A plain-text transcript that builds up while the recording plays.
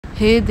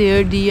Hey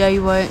there,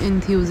 DIY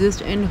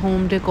enthusiasts and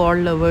home decor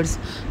lovers.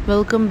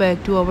 Welcome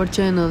back to our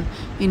channel.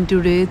 In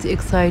today's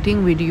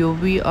exciting video,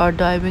 we are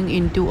diving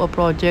into a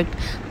project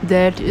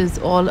that is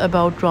all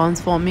about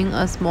transforming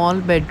a small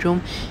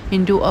bedroom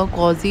into a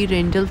cozy,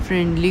 rental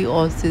friendly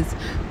oasis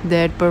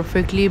that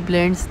perfectly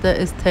blends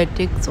the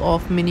aesthetics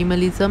of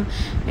minimalism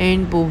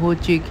and boho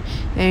chic.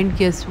 And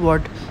guess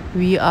what?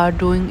 We are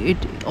doing it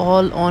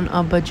all on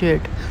a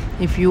budget.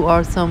 If you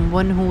are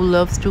someone who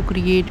loves to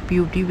create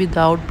beauty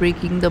without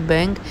breaking the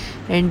bank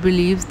and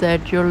believes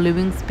that your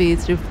living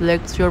space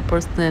reflects your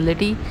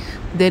personality,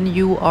 then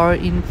you are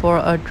in for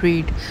a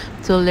treat.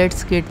 So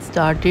let's get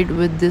started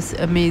with this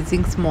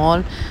amazing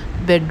small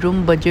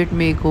bedroom budget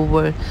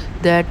makeover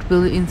that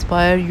will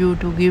inspire you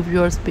to give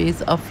your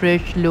space a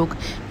fresh look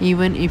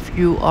even if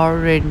you are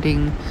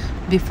renting.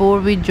 Before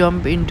we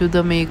jump into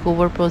the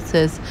makeover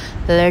process,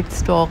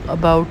 let's talk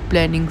about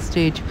planning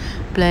stage.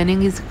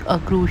 Planning is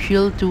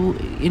crucial to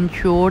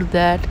ensure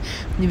that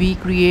we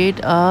create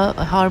a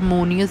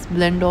harmonious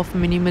blend of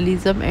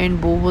minimalism and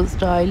boho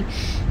style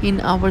in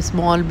our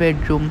small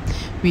bedroom.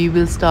 We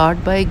will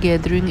start by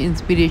gathering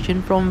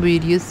inspiration from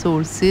various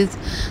sources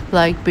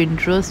like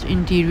Pinterest,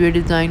 interior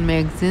design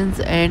magazines,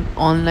 and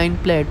online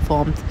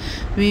platforms.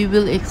 We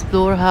will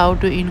explore how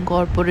to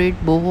incorporate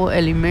boho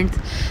elements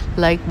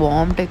like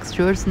warm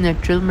textures,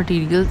 natural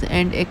materials,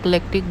 and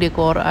eclectic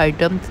decor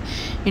items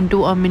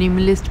into a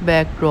minimalist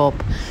backdrop.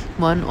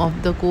 One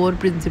of the core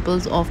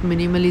principles of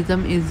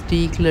minimalism is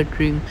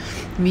decluttering.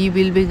 We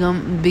will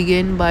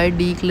begin by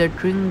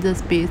decluttering the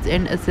space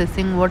and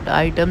assessing what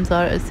items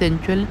are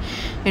essential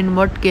and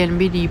what can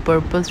be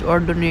repurposed or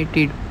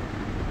donated.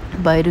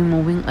 By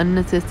removing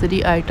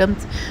unnecessary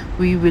items,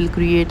 we will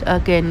create a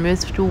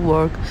canvas to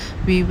work.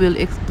 We will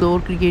explore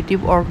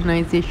creative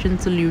organization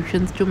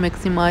solutions to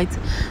maximize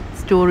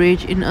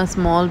storage in a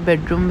small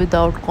bedroom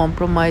without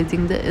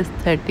compromising the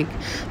aesthetic.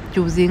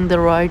 Choosing the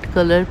right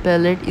color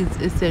palette is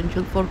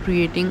essential for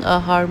creating a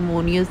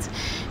harmonious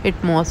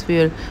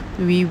atmosphere.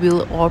 We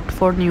will opt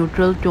for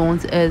neutral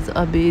tones as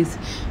a base,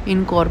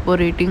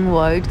 incorporating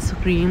whites,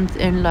 creams,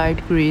 and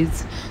light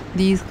grays.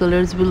 These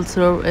colors will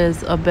serve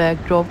as a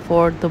backdrop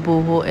for the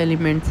boho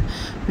elements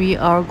we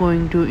are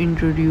going to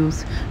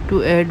introduce.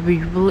 To add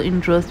visual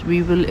interest,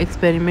 we will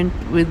experiment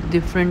with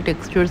different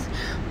textures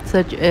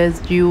such as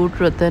jute,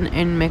 rattan,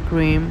 and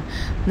macrame.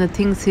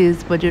 Nothing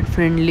says budget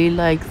friendly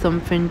like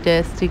some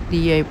fantastic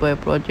DIY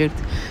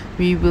projects.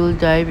 We will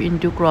dive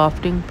into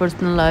crafting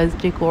personalized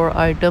decor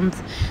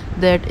items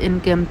that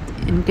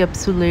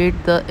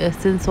encapsulate the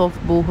essence of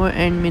boho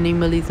and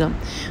minimalism.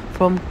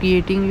 From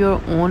creating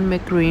your own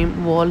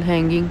macrame wall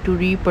hanging to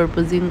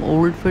repurposing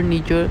old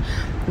furniture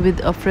with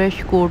a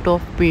fresh coat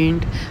of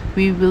paint,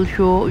 we will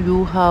show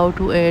you how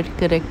to add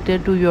character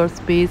to your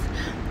space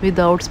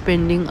without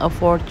spending a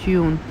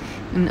fortune.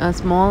 In a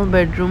small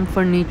bedroom,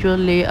 furniture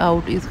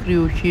layout is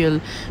crucial.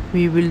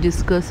 We will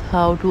discuss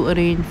how to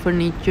arrange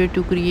furniture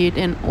to create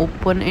an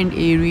open and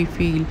airy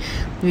feel.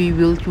 We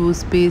will choose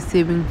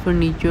space-saving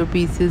furniture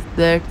pieces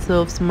that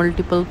serves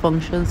multiple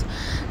functions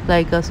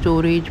like a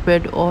storage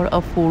bed or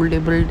a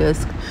foldable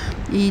desk.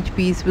 Each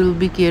piece will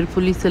be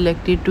carefully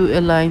selected to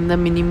align the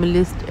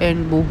minimalist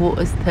and boho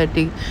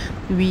aesthetic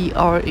we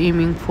are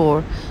aiming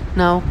for.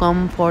 Now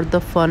come for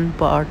the fun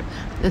part,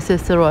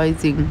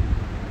 accessorizing.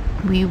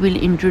 We will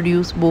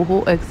introduce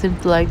boho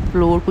accents like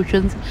floor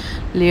cushions,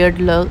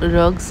 layered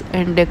rugs,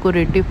 and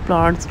decorative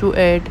plants to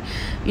add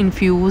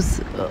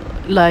infuse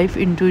life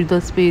into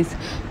the space.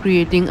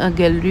 Creating a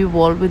gallery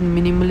wall with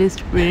minimalist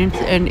prints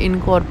and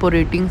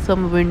incorporating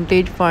some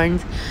vintage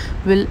finds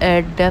will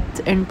add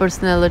depth and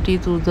personality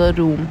to the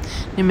room.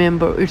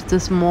 Remember, it's the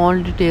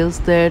small details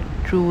that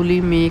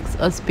truly makes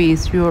a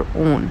space your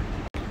own.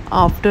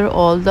 After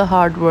all the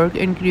hard work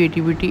and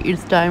creativity,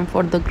 it's time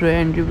for the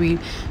grand reveal.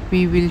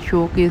 We will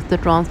showcase the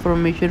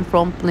transformation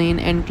from plain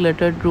and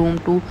cluttered room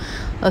to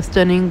a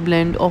stunning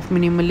blend of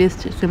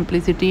minimalist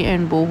simplicity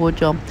and boho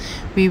charm.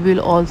 We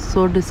will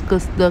also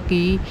discuss the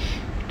key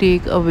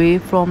takeaway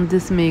from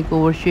this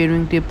makeover,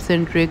 sharing tips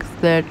and tricks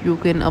that you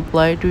can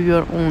apply to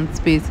your own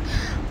space,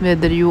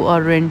 whether you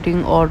are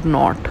renting or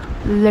not.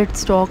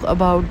 Let's talk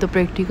about the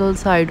practical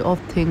side of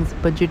things,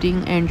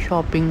 budgeting and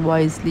shopping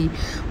wisely.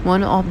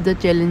 One of the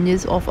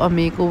challenges of a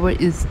makeover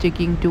is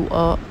sticking to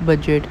a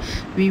budget.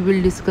 We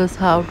will discuss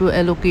how to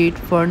allocate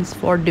funds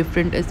for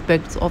different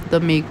aspects of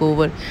the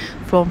makeover,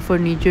 from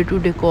furniture to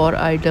decor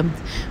items.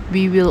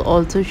 We will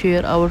also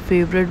share our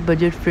favorite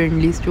budget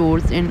friendly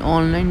stores and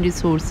online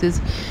resources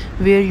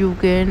where you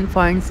can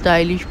find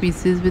stylish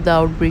pieces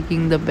without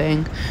breaking the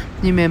bank.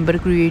 Remember,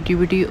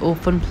 creativity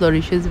often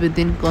flourishes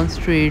within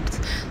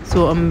constraints,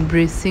 so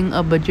embracing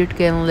a budget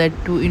can lead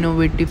to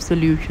innovative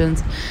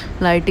solutions.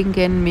 Lighting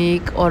can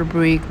make or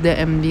break the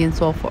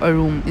ambience of a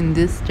room. In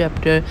this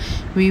chapter,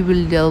 we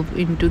will delve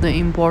into the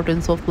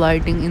importance of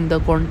lighting in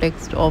the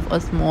context of a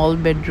small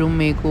bedroom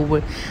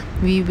makeover.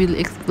 We will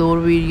explore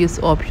various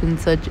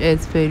options such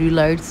as fairy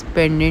lights,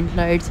 pendant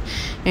lights,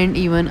 and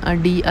even a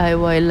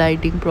DIY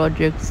lighting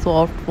project.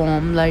 Soft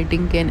warm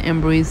lighting can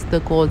embrace the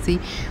cozy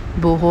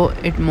boho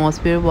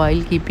atmosphere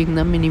while keeping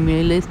the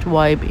minimalist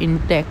vibe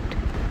intact.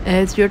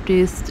 As your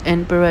tastes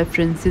and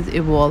preferences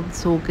evolve,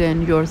 so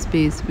can your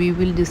space. We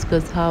will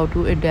discuss how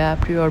to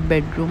adapt your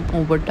bedroom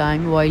over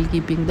time while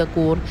keeping the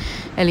core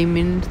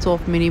elements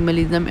of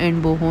minimalism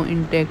and boho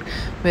intact.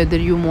 Whether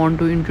you want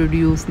to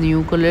introduce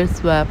new colors,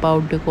 swap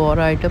out decor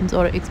items,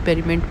 or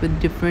experiment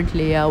with different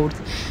layouts,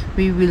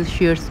 we will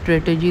share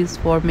strategies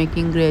for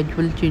making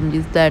gradual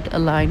changes that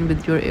align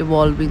with your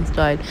evolving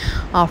style.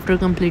 After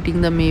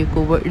completing the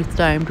makeover, it's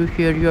time to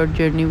share your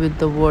journey with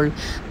the world.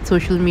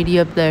 Social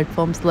media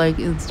platforms like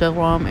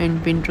Instagram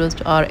and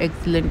Pinterest are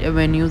excellent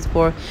avenues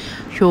for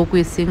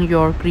showcasing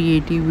your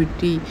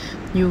creativity.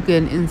 You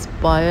can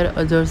inspire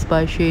others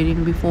by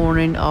sharing before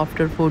and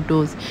after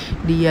photos,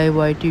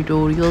 DIY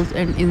tutorials,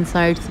 and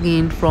insights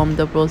gained from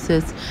the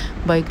process.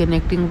 By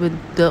connecting with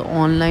the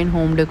online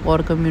home decor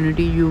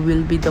community, you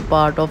will be the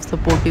part of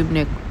supportive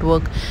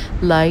network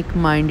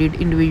like-minded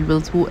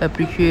individuals who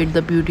appreciate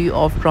the beauty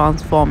of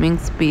transforming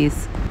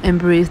space.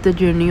 Embrace the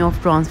journey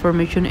of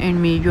transformation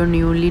and may your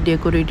newly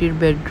decorated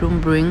bedroom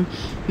bring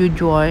you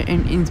joy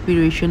and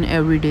inspiration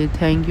every day.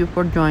 Thank you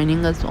for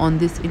joining us on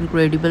this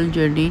incredible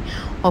journey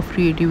of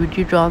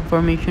creativity,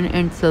 transformation,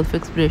 and self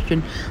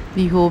expression.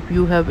 We hope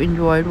you have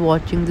enjoyed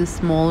watching this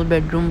small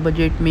bedroom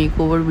budget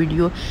makeover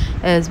video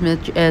as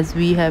much as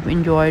we have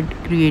enjoyed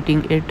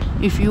creating it.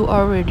 If you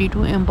are ready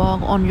to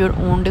embark on your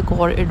own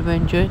decor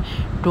adventure,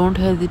 don't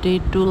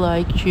hesitate to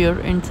like, share,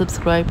 and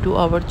subscribe to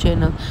our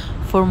channel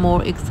for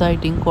more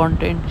exciting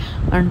content.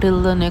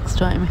 Until the next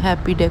time,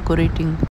 happy decorating.